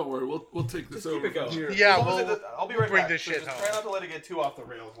 don't worry. We'll take this Just over keep it going. here. Yeah, I'll be right bring back. this shit just home. try not to let it get too off the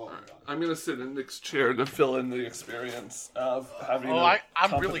rails while we're gone. I'm gonna sit in Nick's chair to fill in the experience of having.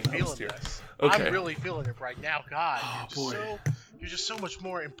 I'm really feeling here. this. Okay. I'm really feeling it right now. God, Oh, you're just so much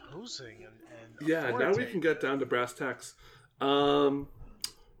more imposing and Yeah, now we can get down to brass tacks.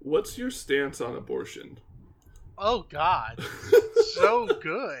 What's your stance on abortion? Oh God, so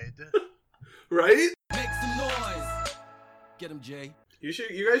good. Right? Make some noise. Get him, Jay.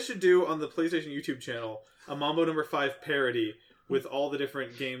 You guys should do on the PlayStation YouTube channel a Mambo Number 5 parody with all the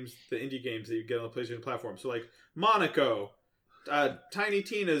different games, the indie games that you get on the PlayStation platform. So like Monaco, Tiny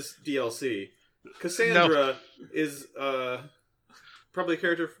Tina's DLC, Cassandra is probably a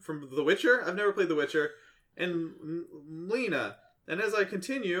character from The Witcher. I've never played The Witcher, and Lena. And as I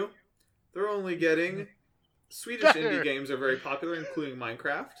continue, they're only getting Swedish indie games are very popular, including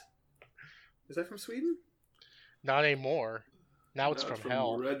Minecraft. Is that from Sweden? Not anymore. Now it's No, from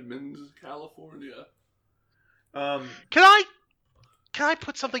hell. Redmond, California. Can I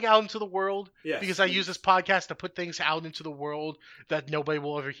put something out into the world? Yes. Because I use this podcast to put things out into the world that nobody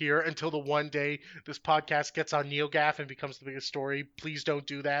will ever hear until the one day this podcast gets on NeoGAF and becomes the biggest story. Please don't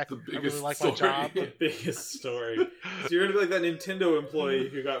do that. The I really biggest like story. my job. The biggest story. So you're gonna be like that Nintendo employee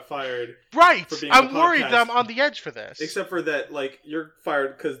who got fired. Right. For being on I'm the worried podcast. that I'm on the edge for this. Except for that, like, you're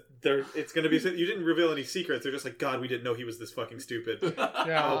fired because it's gonna be. You didn't reveal any secrets. They're just like, God, we didn't know he was this fucking stupid.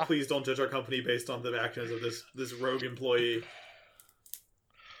 Yeah. Oh, please don't judge our company based on the actions of this rogue employee.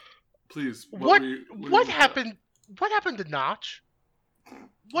 Please. What were happened? What happened to Notch?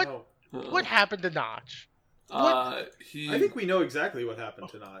 What Oh. What happened to Notch? I think we know exactly what happened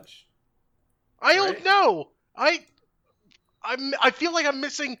to Notch. I don't Right? know. I feel like I'm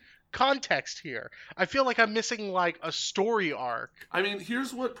missing context here. I feel like I'm missing like a story arc. I mean,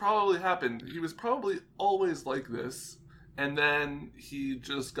 here's what probably happened. He was probably always like this, and then he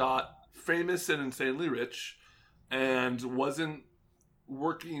just got famous and insanely rich, and wasn't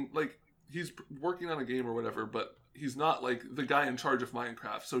working, like, he's working on a game or whatever, but he's not like the guy in charge of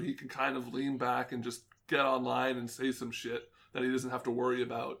Minecraft, so he can kind of lean back and just get online and say some shit that he doesn't have to worry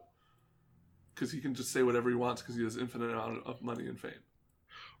about, because he can just say whatever he wants because he has infinite amount of money and fame.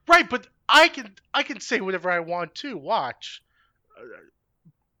 Right, but I can say whatever I want to. Watch,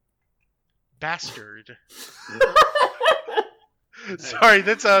 bastard. Sorry,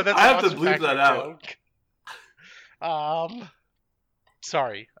 that's I have to Austin bleep Factor that out. joke.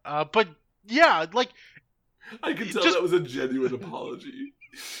 Sorry, but yeah, like I can tell that was a genuine apology.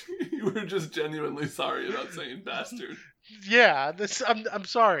 You were just genuinely sorry about saying bastard. yeah, I'm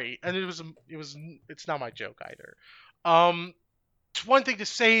sorry, and it's not my joke either. It's one thing to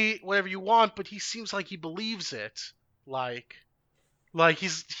say whatever you want, but he seems like he believes it. Like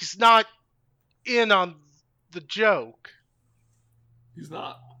he's not in on the joke. He's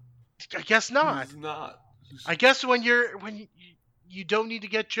not. I guess not. He's not. I guess when you don't need to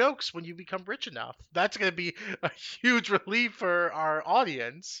get jokes when you become rich enough. That's going to be a huge relief for our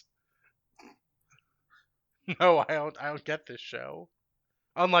audience. No, I don't get this show.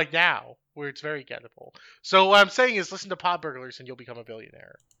 Unlike now, where it's very gettable. So what I'm saying is listen to Podburglars and you'll become a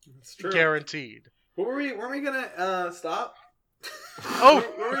billionaire. That's true. Guaranteed. Weren't we gonna stop? Oh,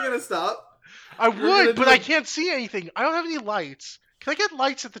 Were we gonna stop? I You're gonna would, but do I it. can't see anything. I don't have any lights. Can I get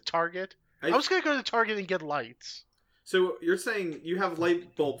lights at the Target? I was going to go to the Target and get lights. So you're saying you have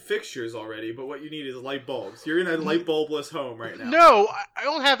light bulb fixtures already, but what you need is light bulbs. You're in a light bulbless home right now. No, I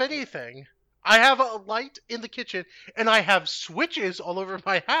don't have anything. I have a light in the kitchen, and I have switches all over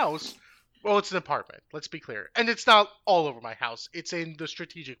my house. Well, it's an apartment, let's be clear. And it's not all over my house. It's in the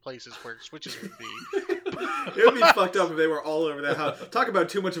strategic places where switches would be. It would be fucked up if they were all over that house. Talk about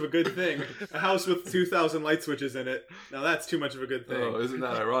too much of a good thing. A house with 2,000 light switches in it. Now that's too much of a good thing. Oh, isn't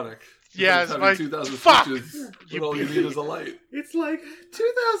that ironic? Yeah, it's my... 2,000 Fuck! switches, but all you need is a light. It's like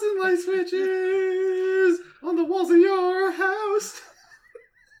 2,000 light switches on the walls of your house.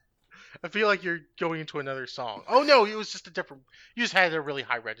 I feel like you're going into another song. Oh no, it was just a different... You just had a really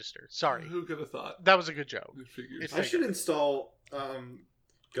high register. Sorry. Who could have thought? That was a good joke. I should install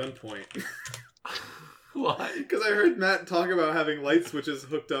Gunpoint. Why? Because I heard Matt talk about having light switches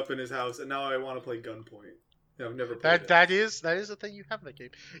hooked up in his house, and now I want to play Gunpoint. No, I've never played it. That is a thing you have in the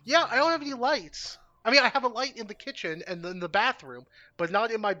game. Yeah, I don't have any lights. I mean, I have a light in the kitchen and in the bathroom, but not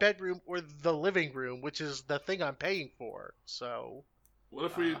in my bedroom or the living room, which is the thing I'm paying for. So, what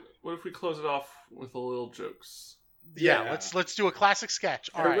if we close it off with a little jokes? Yeah. Let's do a classic sketch.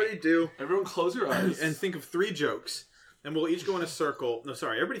 All right. Everyone close your eyes and think of 3 jokes. And we'll each go in a circle. No,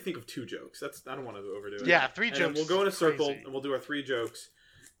 sorry. Everybody think of 2 jokes. I don't want to overdo it. Yeah, 3 jokes. And we'll go in a circle, and we'll do our 3 jokes.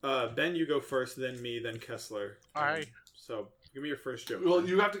 Ben, you go first, then me, then Kessler. All right. So, give me your first joke. Well,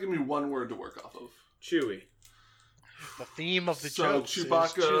 you have to give me one word to work off of. Chewie. The theme of the joke. jokes So,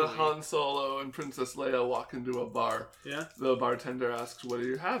 Chewbacca, is Han Solo, and Princess Leia walk into a bar. Yeah? The bartender asks, "What are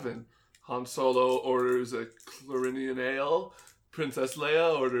you having?" Han Solo orders a Clarinian ale. Princess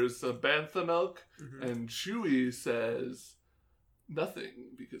Leia orders a bantha milk. Mm-hmm. And Chewie says nothing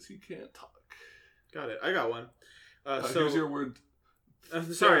because he can't talk. Got it. I got one. So here's your word.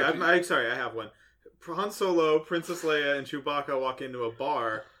 Sorry, I have one. Han Solo, Princess Leia, and Chewbacca walk into a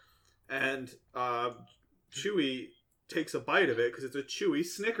bar, and Chewie takes a bite of it because it's a Chewie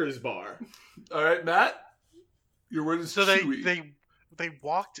Snickers bar. All right, Matt. Your word is Chewie. They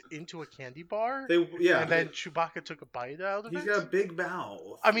walked into a candy bar. And then Chewbacca took a bite out of it. He's got a big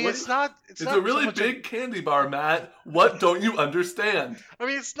mouth. I mean, it's not a really big candy bar, Matt. What don't you understand? I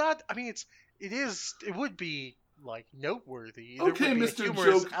mean, it's not. I mean, it would be like noteworthy. Okay, Mr.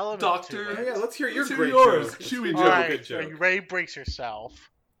 Joke Doctor. Yeah, let's hear yours. Chewie joke. Right, good joke. Ray breaks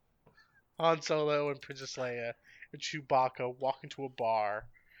herself. Han Solo and Princess Leia and Chewbacca walk into a bar,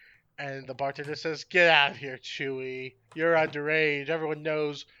 and the bartender says, "Get out of here, Chewie. You're underage. Everyone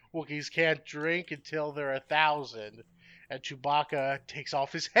knows Wookiees can't drink until they're 1,000." And Chewbacca takes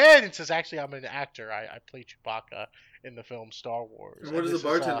off his head and says, "Actually, I'm an actor. I play Chewbacca in the film Star Wars." And what does the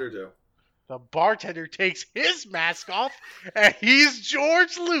bartender do? The bartender takes his mask off, and he's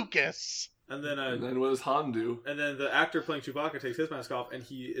George Lucas. And then what does Han do? And then the actor playing Chewbacca takes his mask off, and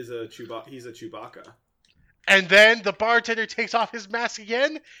he's a Chewbacca. And then the bartender takes off his mask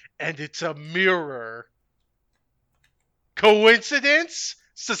again, and it's a mirror. Coincidence?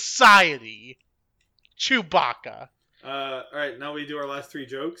 Society. Chewbacca. All right, now we do our last 3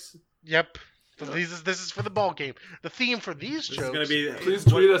 jokes. Yep. This is for the ball game. The theme for these jokes is going to be... Please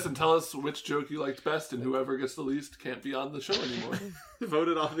tweet us and tell us which joke you liked best, and whoever gets the least can't be on the show anymore.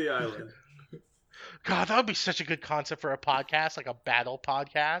 Voted off the island. God, that would be such a good concept for a podcast, like a battle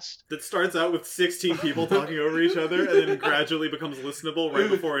podcast. That starts out with 16 people talking over each other and then gradually becomes listenable right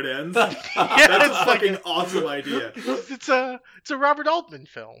before it ends. That's a fucking awesome idea. It's a Robert Altman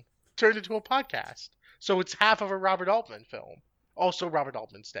film turned into a podcast. So it's half of a Robert Altman film. Also, Robert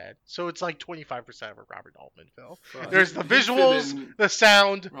Altman's dead. So it's like 25% of a Robert Altman film. Right. There's the visuals, the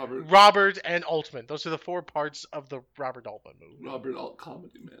sound, Robert, and Altman. Those are the 4 parts of the Robert Altman movie. Robert Alt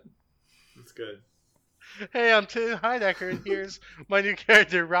Comedy Man. That's good. Hey, I'm Tim Heidecker, and here's my new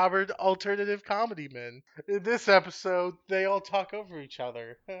character, Robert Alternative Comedy Man. In this episode, they all talk over each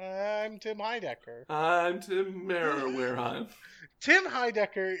other. I'm Tim Heidecker. I'm Tim Merriwearheim. Tim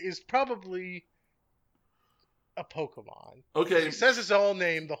Heidecker is probably a Pokemon. Okay. He says his own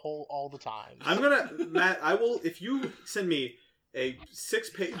name all the time. Matt, I will, if you send me a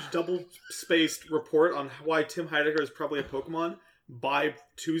 6-page double-spaced report on why Tim Heidecker is probably a Pokemon by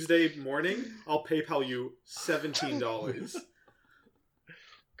Tuesday morning, I'll PayPal you $17.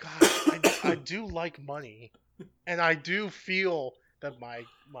 God, I do like money, and I do feel that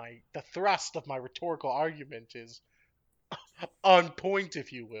the thrust of my rhetorical argument is on point,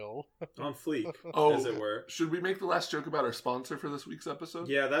 if you will. On fleek, as it were. Should we make the last joke about our sponsor for this week's episode?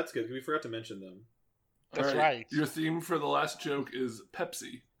 Yeah, that's good. We forgot to mention them. That's right. Your theme for the last joke is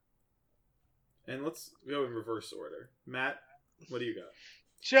Pepsi. And let's go in reverse order. Matt, what do you got?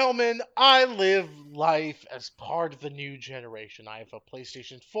 Gentlemen, I live life as part of the new generation. I have a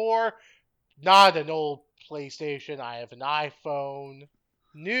PlayStation 4, not an old PlayStation. I have an iPhone.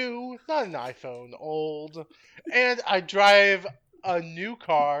 New, not an iPhone, old. And I drive a new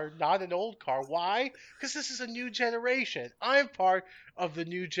car, not an old car. Why? Because this is a new generation. I'm part of the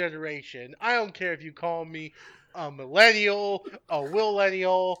new generation. I don't care if you call me a millennial, a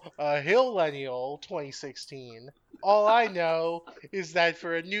willennial, a hilllennial 2016. All I know is that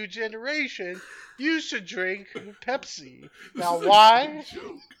for a new generation, you should drink Pepsi. Now, why?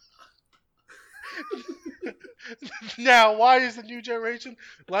 Now, why is the new generation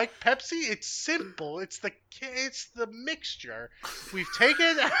like Pepsi? It's simple. It's the mixture. We've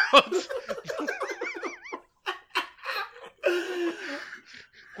taken out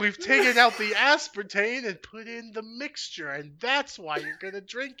We've taken out the aspartame and put in the mixture, and that's why you're gonna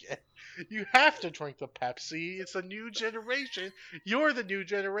drink it. You have to drink the Pepsi. It's a new generation. You're the new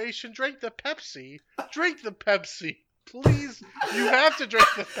generation. Drink the Pepsi. Drink the Pepsi. Please, you have to drink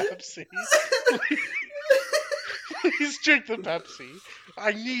the Pepsi. Please drink the Pepsi.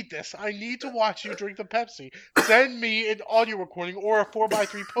 I need this. I need to watch you drink the Pepsi. Send me an audio recording or a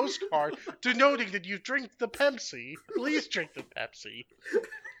 4x3 postcard denoting that you drink the Pepsi. Please drink the Pepsi.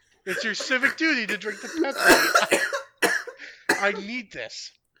 It's your civic duty to drink the Pepsi. I need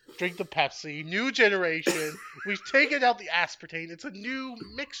this. Drink the Pepsi. New generation. We've taken out the aspartame. It's a new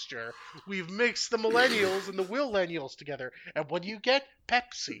mixture. We've mixed the millennials and the willennials together. And what do you get?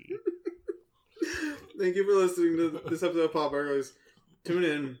 Pepsi. Thank you for listening to this episode of Podburglars. Tune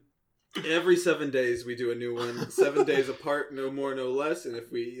in. Every 7 days we do a new one. 7 days apart, no more, no less. And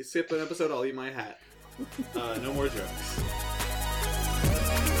if we skip an episode, I'll eat my hat. No more jokes.